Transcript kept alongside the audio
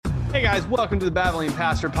Hey guys, welcome to the Babbling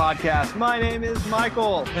Pastor Podcast. My name is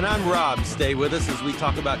Michael. And I'm Rob. Stay with us as we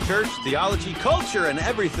talk about church, theology, culture, and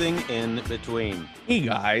everything in between. Hey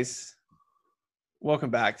guys, welcome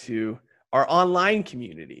back to our online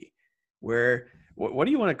community where, what do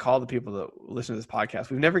you want to call the people that listen to this podcast?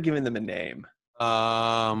 We've never given them a name.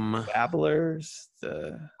 Babblers?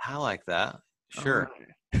 I like that. Sure.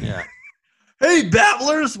 Right. Yeah. Hey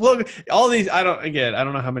babblers, welcome. All these, I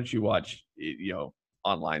don't know how much you watch,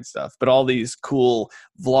 online stuff, but all these cool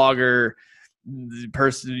vlogger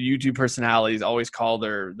YouTube personalities always call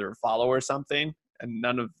their followers something, and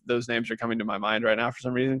none of those names are coming to my mind right now for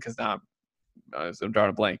some reason because now I'm drawing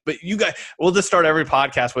a blank. But you guys, we'll just start every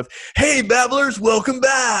podcast with "Hey babblers, welcome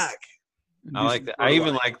back." I like that. I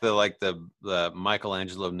even like the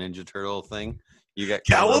Michelangelo Ninja Turtle thing. You got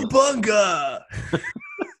Cowabunga.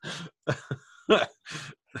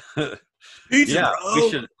 Pizza, yeah,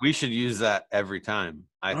 bro. we should use that every time.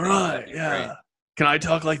 I think. All right, yeah. Great. Can I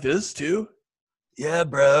talk like this too? Yeah,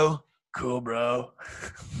 bro. Cool, bro.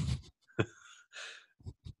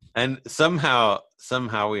 And somehow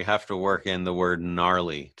we have to work in the word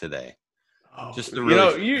gnarly today. Oh, just to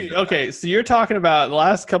really okay, so you're talking about the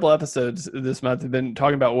last couple episodes this month have been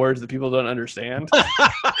talking about words that people don't understand.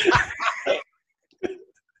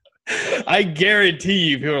 I guarantee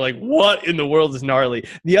you people are like, what in the world is gnarly?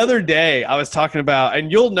 The other day I was talking about, and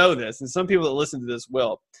you'll know this, and some people that listen to this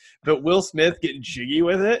will, but Will Smith getting jiggy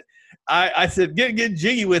with it. I said, get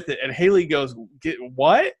jiggy with it. And Haley goes, get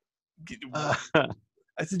what? I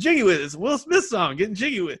said, jiggy with it. It's a Will Smith song, getting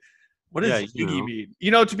jiggy with it. What does jiggy mean?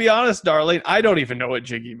 To be honest, darling, I don't even know what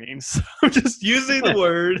jiggy means. I'm just using the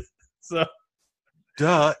word. So,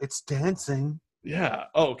 duh, it's dancing. Yeah.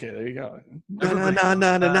 Oh, okay. There you go.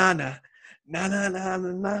 Na.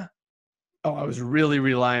 Oh, I was really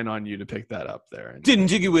relying on you to pick that up there. Didn't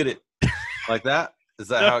jiggy with it. Like that? Is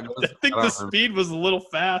that how it goes? I think the speed was a little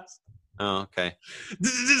fast. Oh, okay.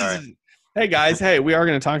 All right. Hey guys. Hey, we are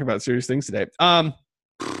going to talk about serious things today.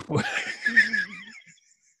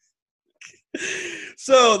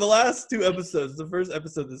 So the last two episodes, the first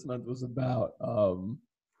episode this month was about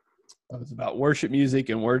worship music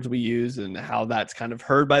and words we use and how that's kind of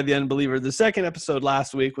heard by the unbeliever. The second episode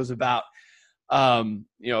last week was about,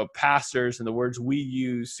 pastors and the words we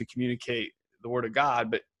use to communicate the word of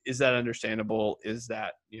God. But is that understandable? Is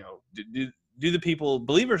that, do the people,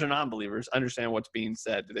 believers or non-believers, understand what's being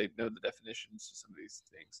said? Do they know the definitions to some of these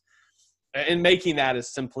things? And making that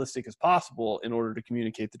as simplistic as possible in order to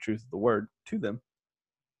communicate the truth of the word to them.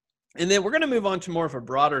 And then we're going to move on to more of a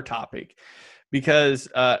broader topic. Because,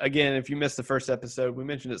 again, if you missed the first episode, we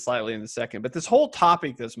mentioned it slightly in the second. But this whole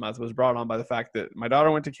topic this month was brought on by the fact that my daughter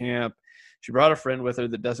went to camp. She brought a friend with her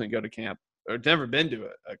that doesn't go to camp or never been to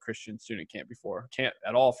a Christian student camp before, can't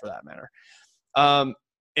at all for that matter.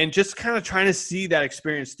 And just kind of trying to see that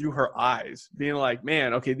experience through her eyes, being like,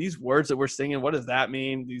 man, okay, these words that we're singing, what does that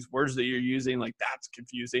mean? These words that you're using, like, that's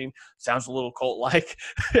confusing. Sounds a little cult-like.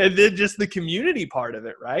 And then just the community part of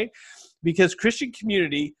it, right? Because Christian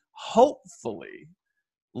community hopefully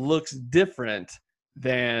looks different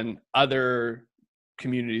than other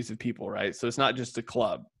communities of people, right? So it's not just a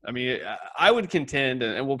club. I mean, I would contend,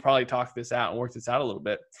 and we'll probably talk this out and work this out a little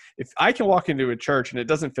bit. If I can walk into a church and it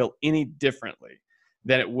doesn't feel any differently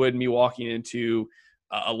than it would me walking into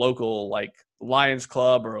a local like Lions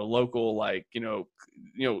Club or a local like,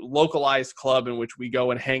 localized club in which we go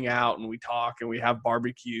and hang out and we talk and we have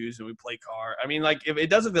barbecues and we play cards. I mean, like if it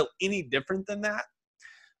doesn't feel any different than that,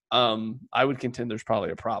 I would contend there's probably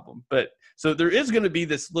a problem. But so there is going to be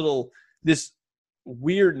this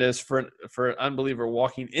weirdness for an unbeliever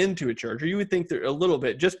walking into a church, or you would think there a little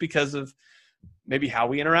bit just because of maybe how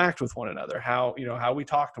we interact with one another, how we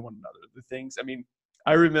talk to one another, the things. I mean,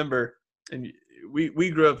 I remember, and we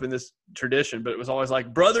grew up in this tradition, but it was always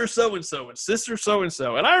like brother so-and-so and sister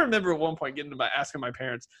so-and-so. And I remember at one point asking my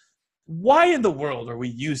parents, why in the world are we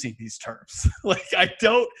using these terms? Like,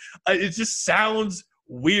 it just sounds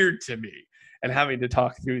weird to me, and having to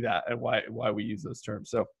talk through that and why we use those terms.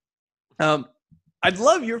 So I'd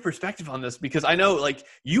love your perspective on this, because I know like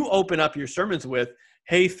you open up your sermons with,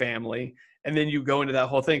 hey family, and then you go into that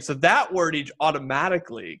whole thing. So that wordage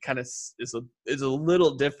automatically kind of is a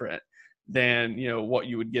little different than, what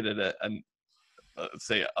you would get at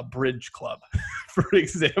say a bridge club, for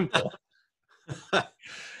example.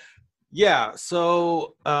 Yeah.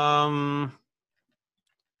 So,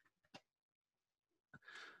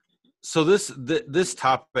 so this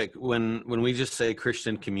topic, when we just say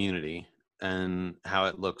Christian community and how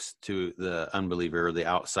it looks to the unbeliever or the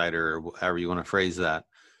outsider, or however you want to phrase that,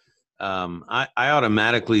 I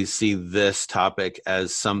automatically see this topic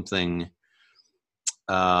as something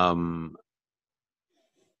um,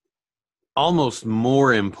 almost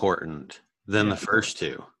more important than the first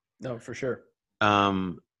two. No, for sure.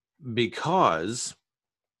 Because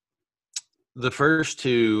the first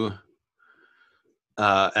two,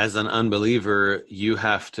 as an unbeliever, you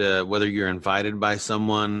have to, whether you're invited by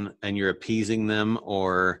someone and you're appeasing them,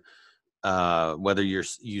 or whether you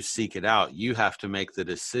seek it out, you have to make the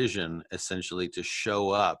decision essentially to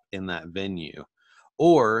show up in that venue,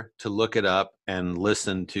 or to look it up and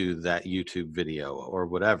listen to that YouTube video or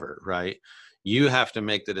whatever, right? You have to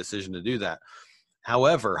make the decision to do that.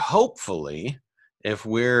 However, hopefully, if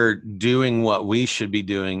we're doing what we should be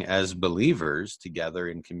doing as believers together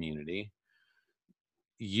in community,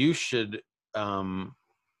 you should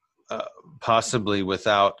possibly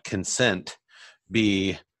without consent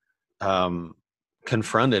be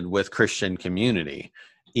confronted with Christian community,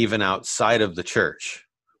 even outside of the church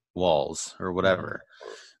walls or whatever.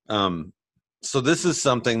 So this is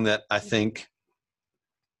something that I think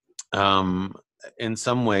in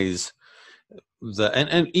some ways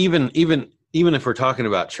and even if we're talking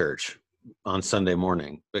about church on Sunday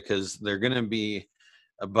morning, because they're going to be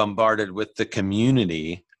bombarded with the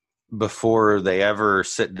community before they ever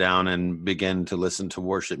sit down and begin to listen to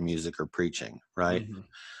worship music or preaching, right?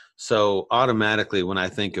 So automatically when I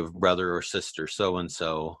think of brother or sister so and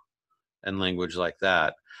so and language like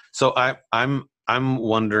that, so I'm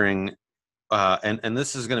wondering, and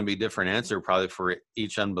this is going to be a different answer probably for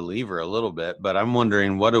each unbeliever a little bit, but I'm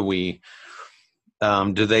wondering, what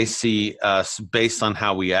do they see us based on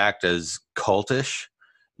how we act as cultish,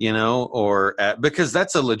 or because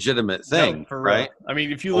that's a legitimate thing, No, for real. right? I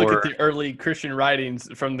mean, if you look at the early Christian writings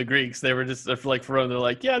from the Greeks, they were just like, for they're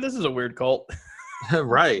like, yeah, this is a weird cult.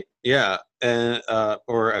 Right. Yeah. And,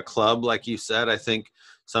 or a club, like you said. I think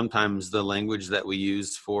sometimes the language that we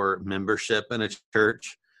use for membership in a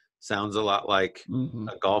church sounds a lot like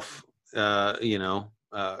a golf,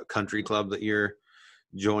 country club that you're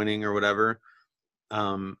joining or whatever.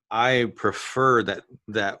 I prefer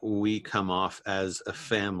that we come off as a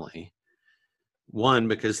family. One,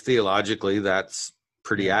 because theologically that's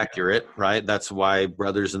pretty accurate, right? That's why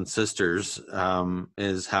brothers and sisters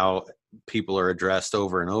is how people are addressed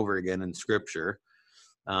over and over again in Scripture.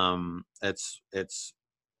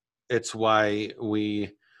 It's why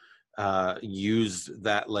we use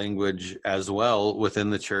that language as well within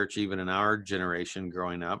the church, even in our generation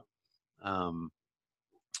growing up.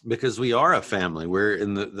 Because we are a family. We're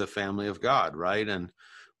in the family of God, right? And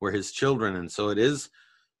we're his children. And so it is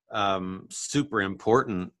super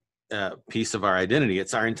important piece of our identity.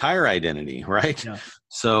 It's our entire identity, right? Yeah.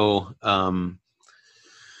 So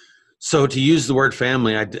so to use the word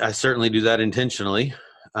family, I certainly do that intentionally.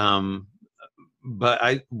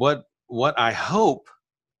 But what I hope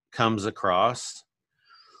comes across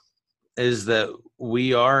is that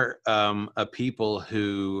we are a people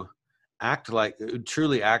who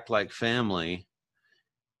truly act like family,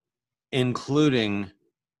 including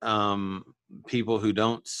people who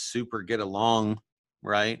don't super get along,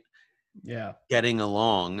 right? Yeah. Getting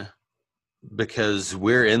along, because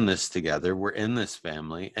we're in this together, we're in this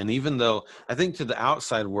family. And even though I think to the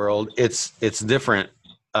outside world, it's different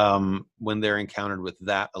when they're encountered with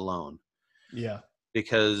that alone. Yeah.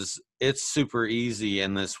 Because it's super easy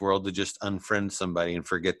in this world to just unfriend somebody and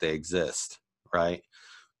forget they exist, right?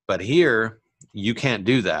 But here, you can't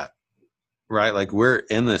do that, right? Like, we're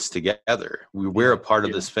in this together. We're a part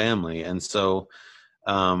of this family. And so,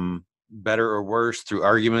 better or worse, through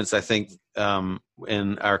arguments, I think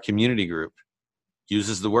in our community group,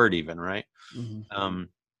 uses the word even, right? In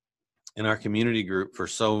our community group for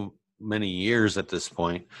so many years at this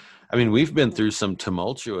point, I mean, we've been through some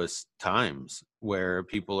tumultuous times where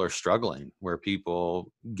people are struggling, where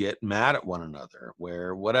people get mad at one another,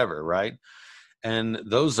 where whatever, right? And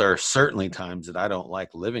those are certainly times that I don't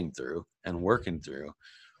like living through and working through.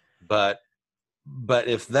 But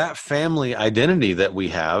if that family identity that we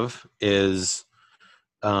have is,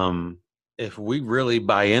 if we really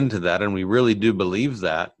buy into that and we really do believe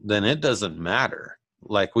that, then it doesn't matter.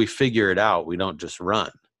 Like, we figure it out. We don't just run,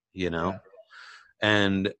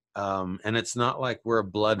 and it's not like we're a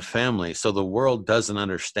blood family. So the world doesn't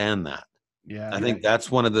understand that. Yeah. I think that's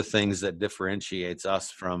one of the things that differentiates us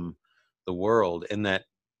from the world, in that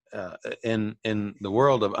in the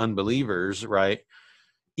world of unbelievers, right?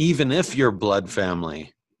 Even if you're blood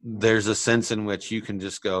family, there's a sense in which you can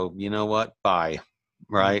just go, you know what, bye,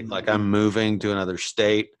 right? Like, I'm moving to another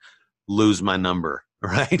state, lose my number,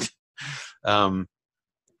 right? And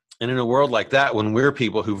in a world like that, when we're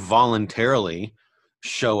people who voluntarily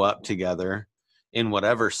show up together in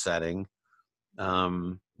whatever setting,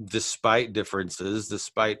 despite differences,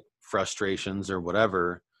 despite frustrations or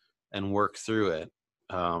whatever and work through it.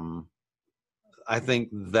 I think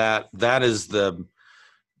that is that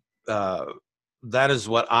is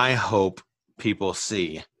what I hope people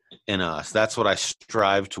see in us. That's what I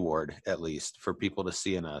strive toward, at least, for people to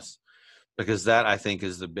see in us, because that, I think,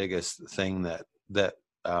 is the biggest thing that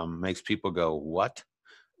makes people go, what?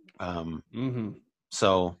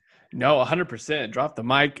 So No, 100%. Drop the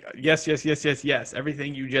mic. Yes, yes, yes, yes, yes.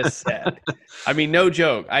 Everything you just said. I mean, no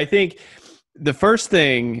joke. I think the first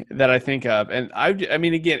thing that I think of, and I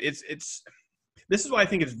mean, again, it's this is why I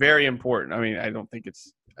think it's very important. I mean, I don't think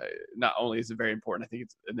it's not only is it very important, I think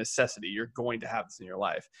it's a necessity. You're going to have this in your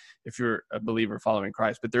life if you're a believer following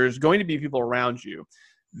Christ. But there's going to be people around you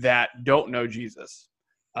that don't know Jesus,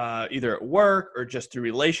 either at work or just through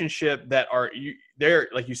relationship, that are they're,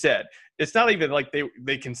 like you said, it's not even like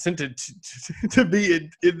they consented to be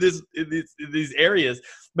in these areas,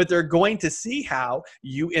 but they're going to see how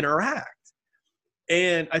you interact.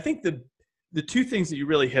 And I think the two things that you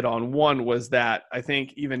really hit on, one was that I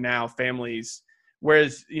think even now families,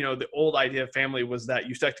 whereas, the old idea of family was that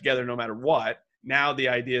you stuck together no matter what. Now the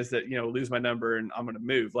idea is that, lose my number and I'm going to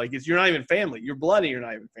move. Like, you're not even family. You're blood and you're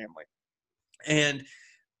not even family. And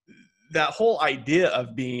that whole idea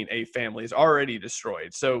of being a family is already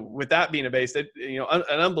destroyed. So with that being a base, that,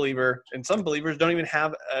 an unbeliever, and some believers don't even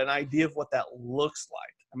have an idea of what that looks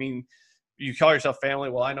like. I mean, you call yourself family.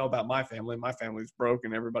 Well, I know about my family. My family's broke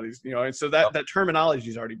and everybody's, and so that terminology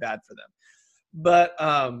is already bad for them. But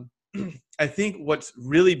I think what's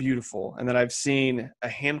really beautiful, and that I've seen a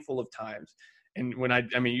handful of times, and when I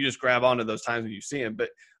mean, you just grab onto those times when you see them, but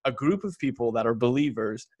a group of people that are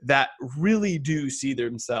believers that really do see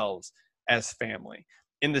themselves as family,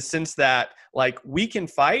 in the sense that, like, we can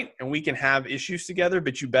fight and we can have issues together,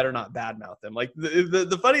 but you better not badmouth them. Like,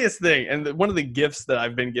 the funniest thing, and one of the gifts that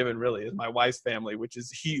I've been given really, is my wife's family, which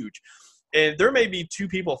is huge. And there may be two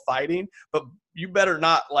people fighting, but you better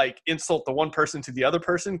not, like, insult the one person to the other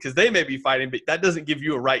person, because they may be fighting, but that doesn't give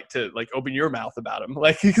you a right to, like, open your mouth about them.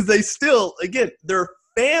 Like, because they still, again, they're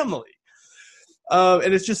family.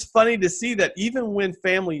 And it's just funny to see that even when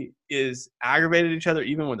family is aggravated at each other,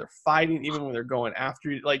 even when they're fighting, even when they're going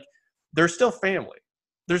after you, like, they're still family.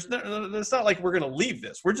 It's not like we're going to leave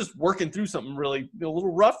this. We're just working through something really a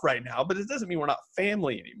little rough right now, but it doesn't mean we're not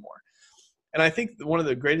family anymore. And I think one of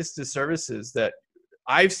the greatest disservices that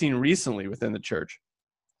I've seen recently within the church,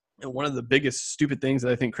 and one of the biggest stupid things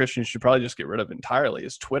that I think Christians should probably just get rid of entirely,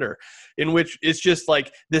 is Twitter, in which it's just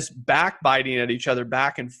like this backbiting at each other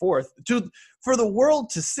back and forth for the world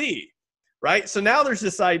to see, right? So now there's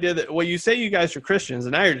this idea that, well, you say you guys are Christians,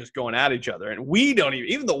 and now you're just going at each other, and we don't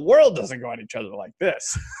even the world doesn't go at each other like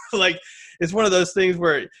this. Like, it's one of those things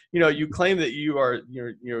where, you claim that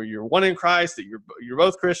you're one in Christ, that you're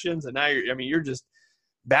both Christians, and now you're just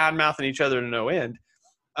bad mouthing each other to no end.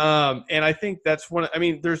 And I think that's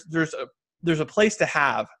there's a place to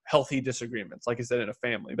have healthy disagreements, like I said, in a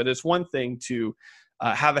family, but it's one thing to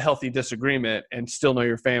have a healthy disagreement and still know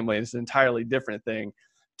your family. It's an entirely different thing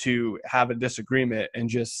to have a disagreement and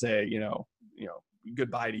just say,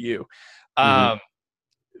 goodbye to you.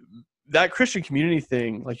 That Christian community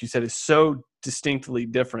thing, like you said, is so distinctly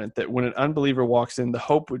different that when an unbeliever walks in, the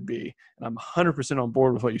hope would be, and I'm 100% on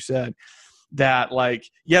board with what you said, that, like,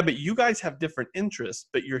 yeah, but you guys have different interests,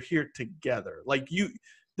 but you're here together. Like,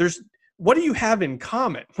 what do you have in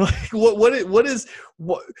common? Like, what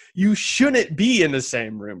you shouldn't be in the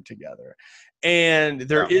same room together. And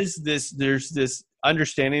there's this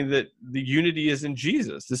understanding that the unity is in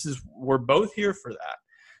Jesus. We're both here for that.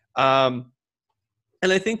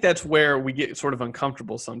 And I think that's where we get sort of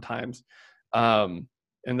uncomfortable sometimes.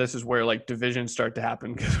 And this is where, like, divisions start to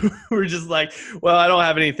happen, because we're just like, well, I don't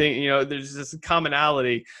have anything, there's this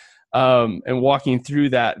commonality, and walking through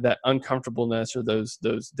that uncomfortableness or those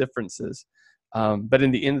differences. But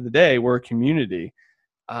in the end of the day, we're a community.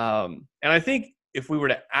 And I think if we were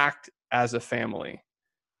to act as a family,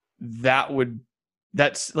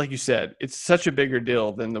 that's, like you said, it's such a bigger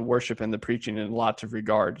deal than the worship and the preaching in lots of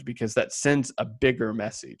regards, because that sends a bigger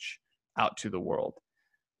message out to the world.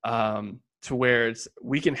 To where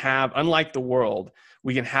we can have, unlike the world,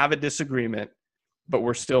 we can have a disagreement, but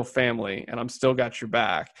we're still family, and I'm still got your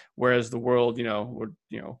back. Whereas the world, we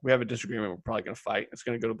have a disagreement, we're probably going to fight. It's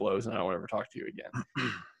going to go to blows, and I don't ever talk to you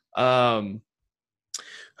again.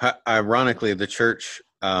 Ironically, the church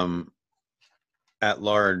at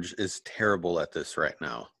large is terrible at this right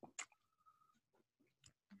now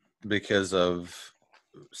because of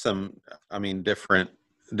some,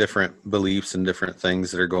 different beliefs and different things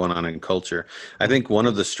that are going on in culture. I think one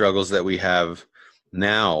of the struggles that we have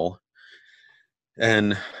now,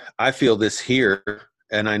 and I feel this here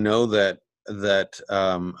and I know that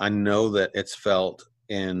it's felt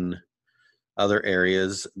in other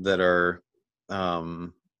areas that are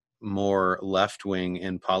more left wing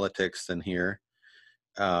in politics than here.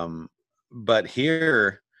 But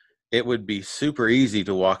here, it would be super easy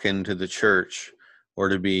to walk into the church or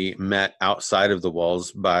to be met outside of the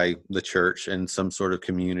walls by the church in some sort of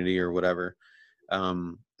community or whatever,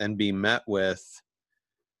 and be met with,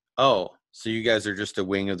 oh, so you guys are just a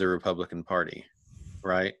wing of the Republican Party,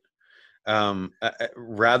 right?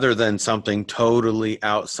 Rather than something totally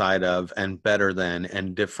outside of and better than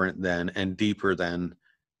and different than and deeper than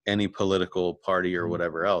any political party or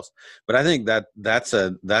whatever else. But I think that's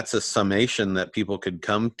a summation that people could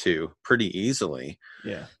come to pretty easily.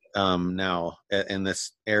 Yeah. Now in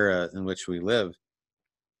this era in which we live,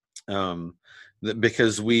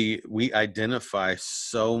 because we identify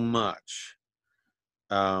so much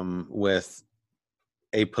with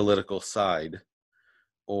a political side,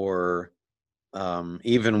 or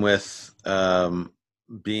even with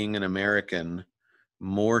being an American,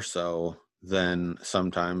 more so than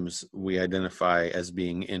sometimes we identify as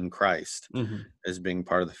being in Christ, as being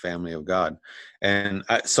part of the family of God. And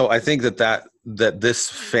so I think that this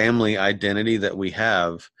family identity that we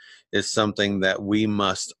have is something that we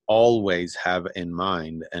must always have in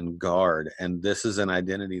mind and guard. And this is an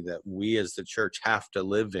identity that we as the church have to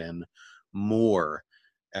live in more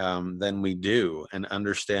than we do, and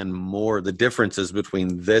understand more the differences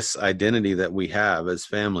between this identity that we have as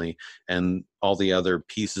family and all the other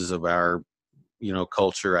pieces of our,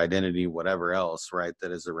 culture, identity, whatever else, right,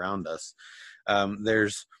 that is around us.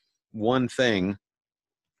 There's one thing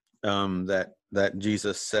that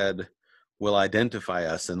Jesus said will identify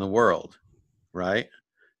us in the world, right?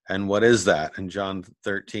 And what is that? In John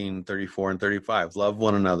 13:34 and 35, love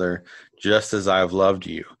one another just as I have loved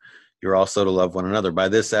you. You're also to love one another. By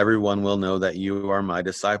this, everyone will know that you are my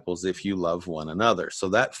disciples if you love one another. So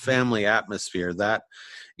that family atmosphere, that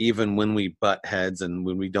even when we butt heads and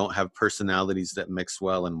when we don't have personalities that mix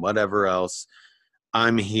well and whatever else,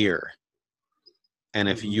 I'm here. And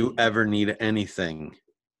if you ever need anything,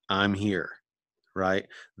 I'm here, right?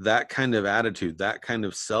 That kind of attitude, that kind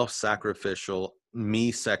of self-sacrificial,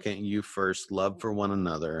 me second, you first, love for one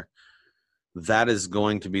another, that is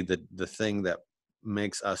going to be the thing that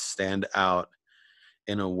makes us stand out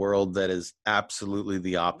in a world that is absolutely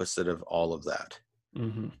the opposite of all of that.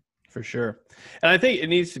 For sure. And I think it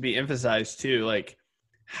needs to be emphasized too, like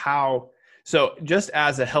so just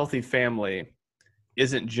as a healthy family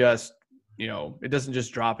isn't just, it doesn't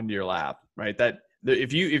just drop into your lap, right?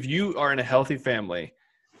 If you are in a healthy family,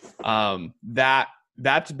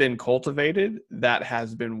 that's been cultivated, that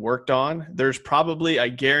has been worked on. There's probably, I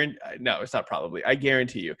guarantee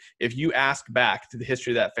you, if you ask back to the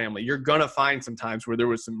history of that family, you're going to find some times where there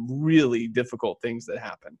was some really difficult things that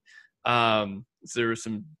happened. So there was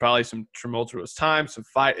probably some tumultuous times, some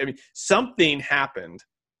fight. I mean, something happened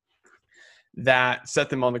that set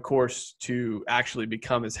them on the course to actually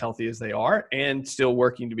become as healthy as they are and still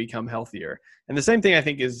working to become healthier. And the same thing, I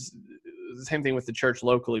think, is the same thing with the church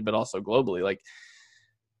locally, but also globally. Like,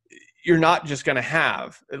 you're not just going to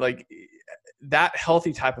have like that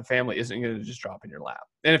healthy type of family isn't going to just drop in your lap.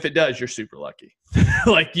 And if it does, you're super lucky.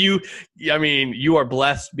 Like you are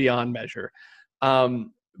blessed beyond measure.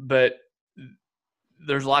 But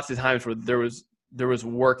there's lots of times where there was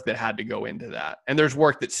work that had to go into that. And there's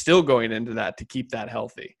work that's still going into that to keep that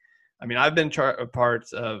healthy. I mean, I've been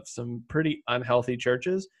parts of some pretty unhealthy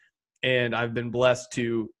churches, and I've been blessed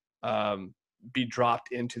to be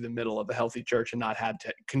dropped into the middle of a healthy church and not had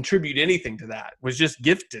to contribute anything to that, was just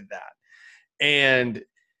gifted that.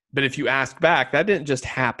 But if you ask back, that didn't just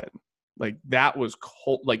happen. Like that was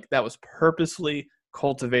that was purposely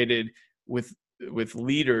cultivated with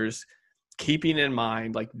leaders keeping in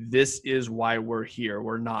mind, like, this is why we're here.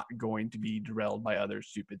 We're not going to be derailed by other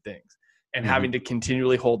stupid things, and having to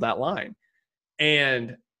continually hold that line.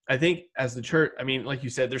 And I think as the church, I mean, like you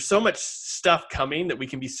said, there's so much stuff coming that we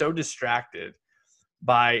can be so distracted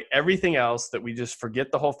by everything else that we just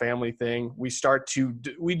forget the whole family thing.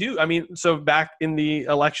 I mean, so back in the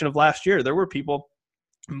election of last year, there were people,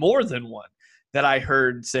 more than one, that I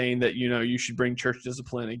heard saying that, you should bring church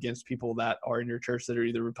discipline against people that are in your church that are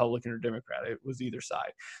either Republican or Democrat. It was either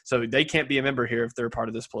side. So they can't be a member here if they're part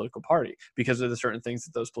of this political party because of the certain things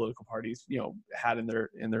that those political parties, had in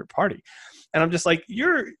their party. And I'm just like,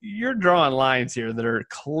 you're drawing lines here that are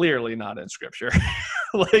clearly not in scripture.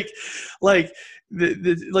 like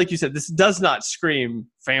you said, this does not scream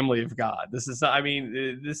family of God. This is not, I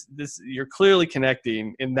mean, this you're clearly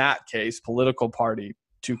connecting, in that case, political party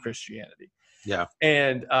to Christianity. Yeah.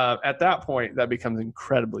 And at that point, that becomes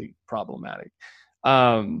incredibly problematic.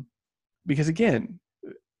 Because again,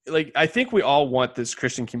 like I think we all want this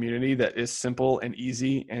Christian community that is simple and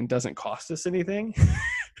easy and doesn't cost us anything.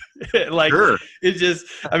 Like Sure. it just,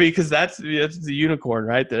 I mean, because that's the unicorn,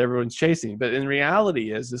 right? That everyone's chasing. But in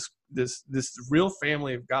reality, is this real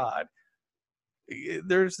family of God.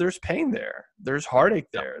 There's pain there. There's heartache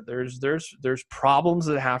Yeah. there. There's problems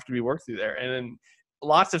that have to be worked through there. And then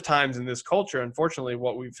lots of times in this culture, unfortunately,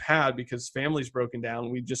 what we've had, because families broken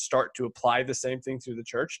down, we just start to apply the same thing through the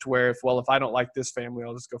church, to where if I don't like this family,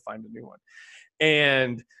 I'll just go find a new one.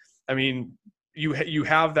 And I mean, you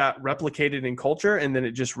have that replicated in culture, and then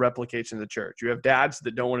it just replicates in the church. You have dads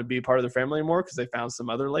that don't want to be part of their family anymore because they found some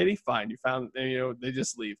other lady. Fine, you found, they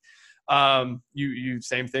just leave. You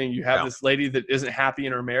same thing. You have Yeah. this lady that isn't happy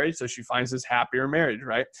in her marriage, so she finds this happier marriage,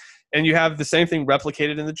 right? And you have the same thing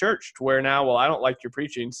replicated in the church, to where now, well, I don't like your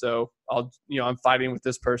preaching, so I'm fighting with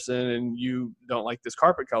this person, and you don't like this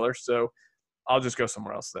carpet color, so I'll just go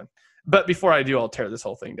somewhere else then. But before I do, I'll tear this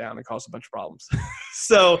whole thing down and cause a bunch of problems.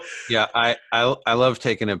 So Yeah, I love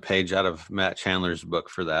taking a page out of Matt Chandler's book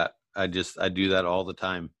for that. I do that all the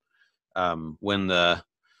time. When the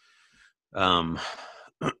um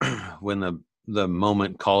when the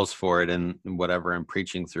moment calls for it, and whatever I'm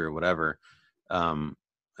preaching through or whatever.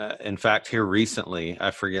 In fact, here recently, I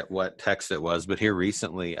forget what text it was, but here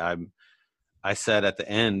recently, I said at the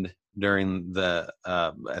end, during the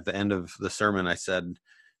at the end of the sermon, I said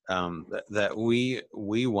that we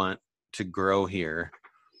want to grow here.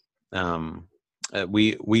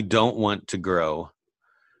 We don't want to grow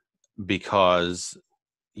because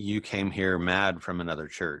you came here mad from another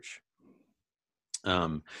church.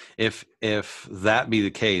 If that be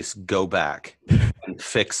the case, go back and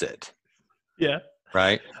fix it. yeah.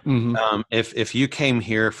 Right. Mm-hmm. If you came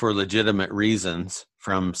here for legitimate reasons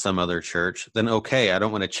from some other church, then okay, I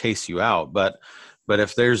don't want to chase you out. But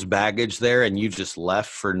if there's baggage there and you just left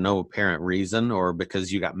for no apparent reason, or because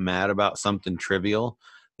you got mad about something trivial,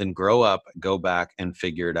 then grow up, go back and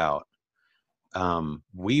figure it out.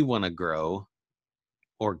 We want to grow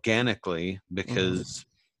organically because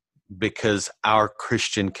our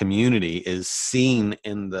Christian community is seen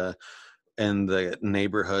in the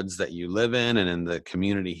neighborhoods that you live in and in the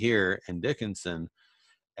community here in Dickinson,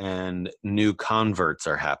 and new converts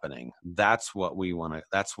are happening. That's what we want to,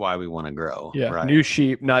 that's why we want to grow. Yeah. Right. New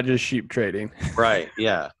sheep, not just sheep trading. Right.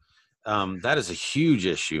 Yeah. That is a huge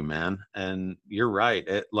issue, man. And you're right.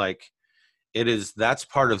 That's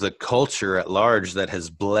part of the culture at large that has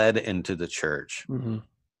bled into the church. Mm-hmm.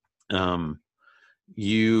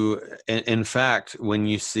 In fact, when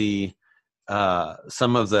you see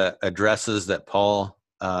some of the addresses that Paul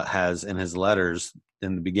has in his letters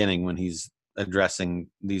in the beginning, when he's addressing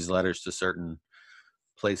these letters to certain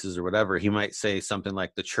places or whatever, he might say something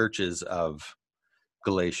like the churches of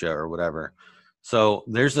Galatia or whatever. So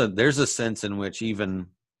there's a sense in which, even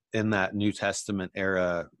in that New Testament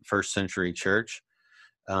era, first century church,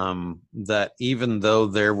 that even though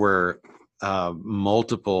there were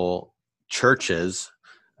multiple churches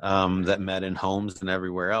that met in homes and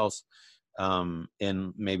everywhere else,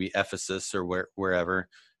 in maybe Ephesus or wherever,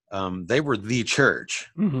 they were the church.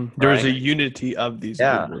 Mm-hmm. There was Right? a unity of these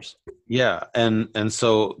Yeah. believers. Yeah. And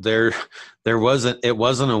so it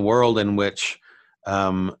wasn't a world in which,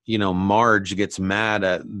 Marge gets mad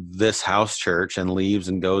at this house church and leaves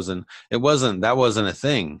and goes, and that wasn't a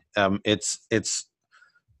thing. It's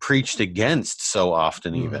preached against so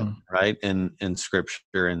often, even, right, in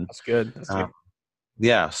scripture. And That's good. That's good.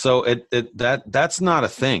 yeah, so that's not a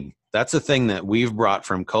thing. That's a thing that we've brought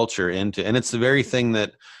from culture into, and it's the very thing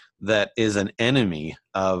that is an enemy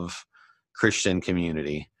of Christian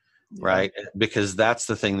community. Yeah. Right? Because that's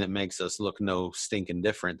the thing that makes us look no stinking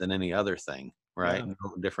different than any other thing, right? Yeah.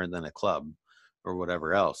 No different than a club or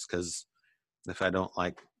whatever else. Because if I don't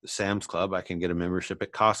like Sam's Club, I can get a membership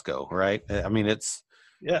at Costco, right? I mean, that's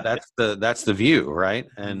the view, right?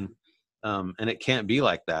 And it can't be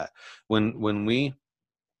like that. When we,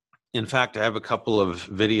 in fact, I have a couple of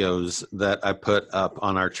videos that I put up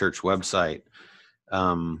on our church website,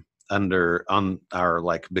 on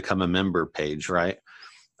our become a member page, right?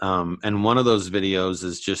 And one of those videos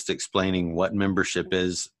is just explaining what membership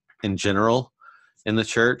is in general in the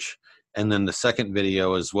church. And then the second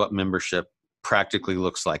video is what membership practically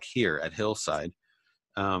looks like here at Hillside.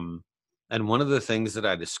 And one of the things that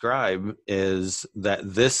I describe is that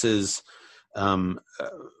this is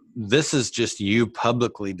just you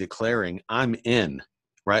publicly declaring, I'm in,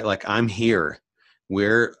 right? Like, I'm here.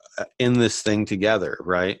 We're in this thing together,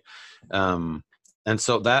 right? And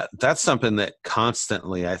so that's something that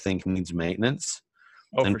constantly, I think, needs maintenance.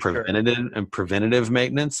 Oh, and for sure. preventative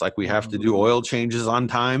maintenance. Like we have to do Mhm. oil changes on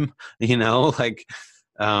time, like,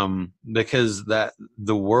 because that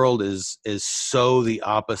the world is so the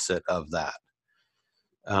opposite of that.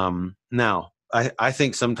 Now I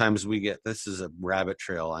think sometimes we get, this is a rabbit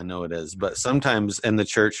trail, I know it is, but sometimes in the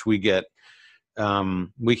church we can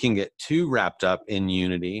get too wrapped up in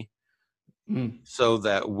unity, Mm. so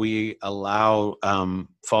that we allow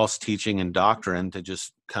false teaching and doctrine to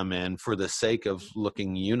just come in for the sake of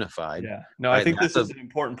looking unified. Yeah. No, I Right? think this is an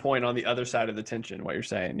important point on the other side of the tension, what you're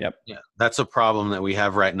saying. Yep. That's a problem that we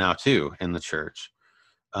have right now too in the church.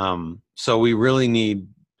 So we really need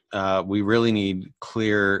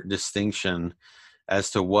clear distinction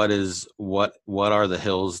as to what are the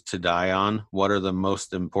hills to die on, what are the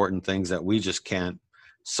most important things that we just can't,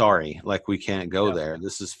 like we can't go Yep. there.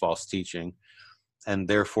 This is false teaching, and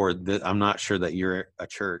therefore I'm not sure that you're a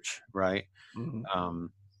church, right? Mhm.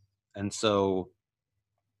 And so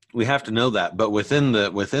we have to know that. But within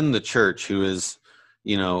the church, who is,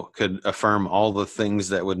 could affirm all the things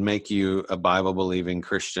that would make you a Bible believing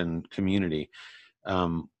Christian community,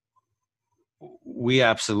 we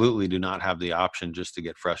absolutely do not have the option just to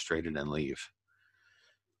get frustrated and leave.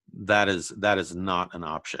 That is not an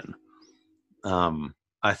option.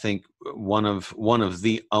 I think one of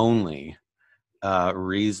the only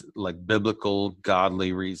reason, like biblical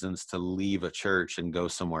godly reasons to leave a church and go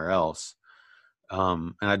somewhere else,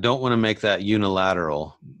 and I don't want to make that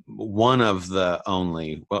unilateral, one of the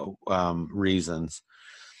only reasons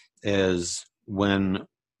is when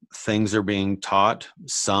things are being taught,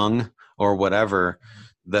 sung, or whatever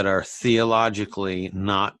that are theologically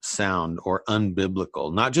not sound or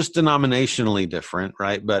unbiblical, not just denominationally different,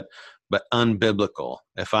 right? But unbiblical.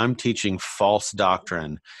 If I'm teaching false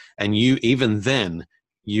doctrine, and even then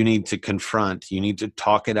you need to confront, you need to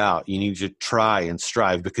talk it out, you need to try and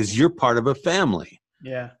strive because you're part of a family,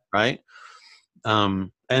 Yeah. right?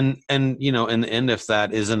 And in the end, if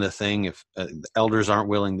that isn't a thing, if the elders aren't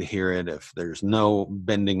willing to hear it, if there's no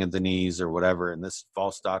bending of the knees or whatever, and this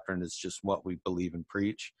false doctrine is just what we believe and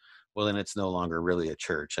preach, well, then it's no longer really a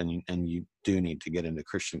church, and you do need to get into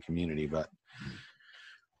Christian community.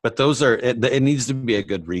 But those are it needs to be a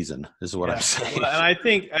good reason, is what I'm Yeah. saying. Well, and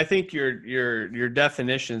I think your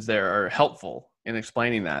definitions there are helpful in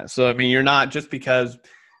explaining that. So I mean, you're not, just because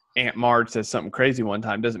Aunt Marge says something crazy one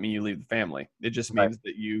time doesn't mean you leave the family. It just Right. means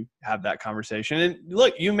that you have that conversation. And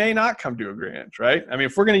look, you may not come to agreement, right? I mean,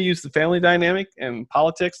 if we're going to use the family dynamic and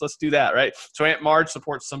politics, let's do that, right? So Aunt Marge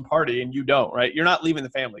supports some party and you don't, right? You're not leaving the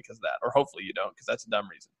family because of that, or hopefully you don't, because that's a dumb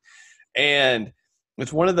reason. And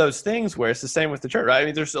it's one of those things where it's the same with the church, right? I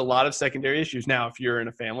mean, there's a lot of secondary issues. Now, if you're in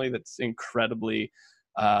a family that's incredibly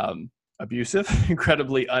abusive,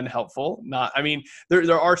 incredibly unhelpful, I mean,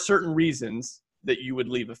 there are certain reasons that you would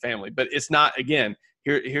leave a family, but it's not, again,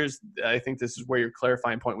 I think this is where your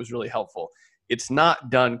clarifying point was really helpful. It's not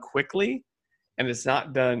done quickly, and it's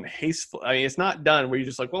not done hastefully. I mean, it's not done where you're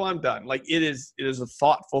just like, well, I'm done. Like it is a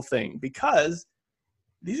thoughtful thing, because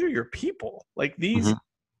these are your people. Like Mm-hmm.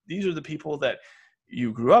 these are the people that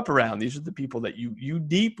you grew up around. These are the people that you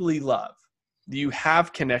deeply love, that you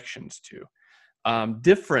have connections to,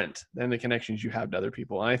 different than the connections you have to other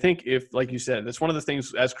people. And I think, if, like you said, that's one of the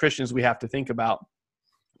things as Christians we have to think about.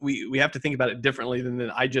 We have to think about it differently than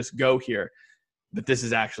I just go here, but this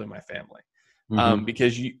is actually my family, Mm-hmm.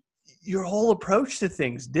 because your whole approach to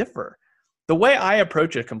things differ. The way I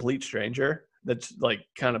approach a complete stranger that's like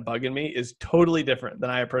kind of bugging me is totally different than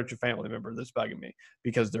I approach a family member that's bugging me,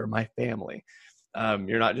 because they're my family.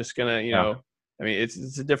 You're not just gonna, Yeah. I mean,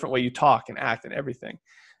 it's a different way you talk and act and everything.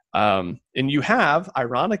 And you have,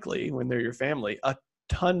 ironically, when they're your family, a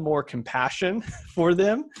ton more compassion for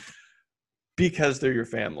them because they're your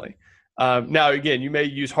family. Now, again, you may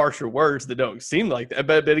use harsher words that don't seem like that,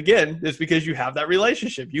 but again, it's because you have that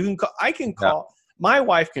relationship. Yeah. My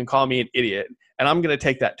wife can call me an idiot, and I'm going to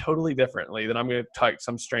take that totally differently than I'm going to take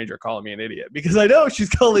some stranger calling me an idiot, because I know she's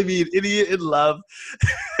calling me an idiot in love.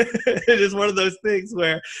 It is one of those things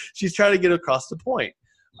where she's trying to get across the point.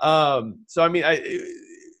 So, I mean,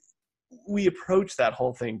 we approach that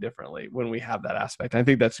whole thing differently when we have that aspect. I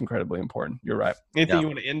think that's incredibly important. You're right. Anything Yeah. you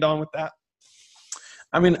want to end on with that?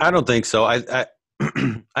 I mean, I don't think so. I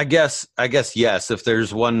I guess yes. If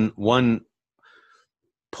there's one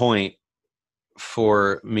point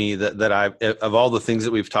for me that I, of all the things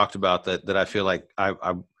that we've talked about, that I feel like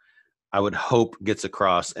I would hope gets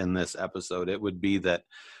across in this episode, it would be that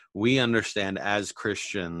we understand as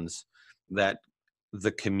Christians that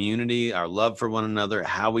the community, our love for one another,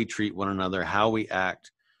 how we treat one another, how we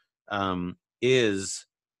act, is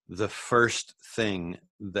the first thing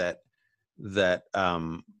that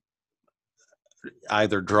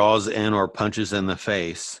either draws in or punches in the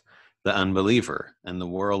face the unbeliever and the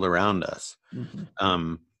world around us.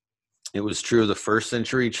 Mm-hmm. It was true of the first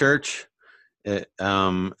century church,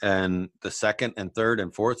 and the second and third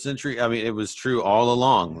and fourth century. I mean, it was true all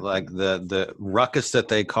along. Like the ruckus that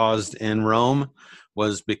they caused in Rome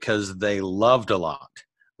was because they loved a lot,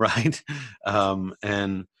 right?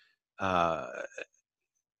 And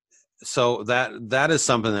so that is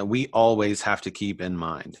something that we always have to keep in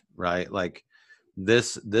mind, right? Like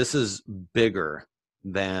this is bigger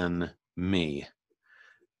than me,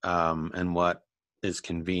 and what is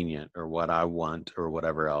convenient or what I want or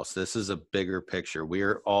whatever else. This is a bigger picture.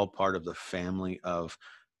 We're all part of the family of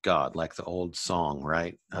God, like the old song,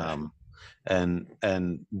 right?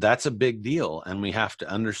 And that's a big deal, and we have to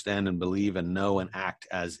understand and believe and know and act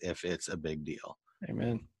as if it's a big deal.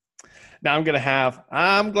 Amen. Now I'm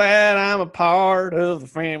glad I'm a part of the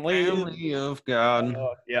family of God.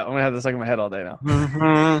 Yeah, I'm gonna have this stuck in my head all day now.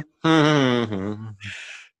 Mm-hmm.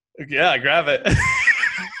 Yeah, grab it.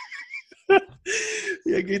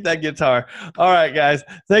 Yeah, get that guitar. All right, guys.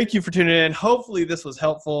 Thank you for tuning in. Hopefully this was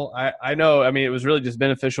helpful. I know, I mean, it was really just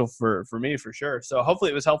beneficial for me for sure. So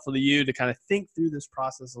hopefully it was helpful to you to kind of think through this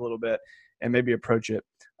process a little bit and maybe approach it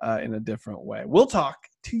in a different way. We'll talk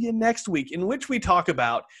to you next week, in which we talk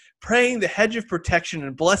about praying the hedge of protection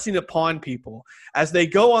and blessing upon people as they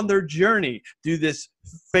go on their journey through this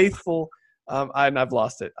faithful I've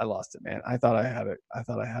lost it. I lost it, man. I thought I had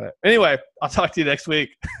it. Anyway, I'll talk to you next week.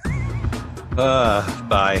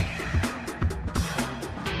 Bye.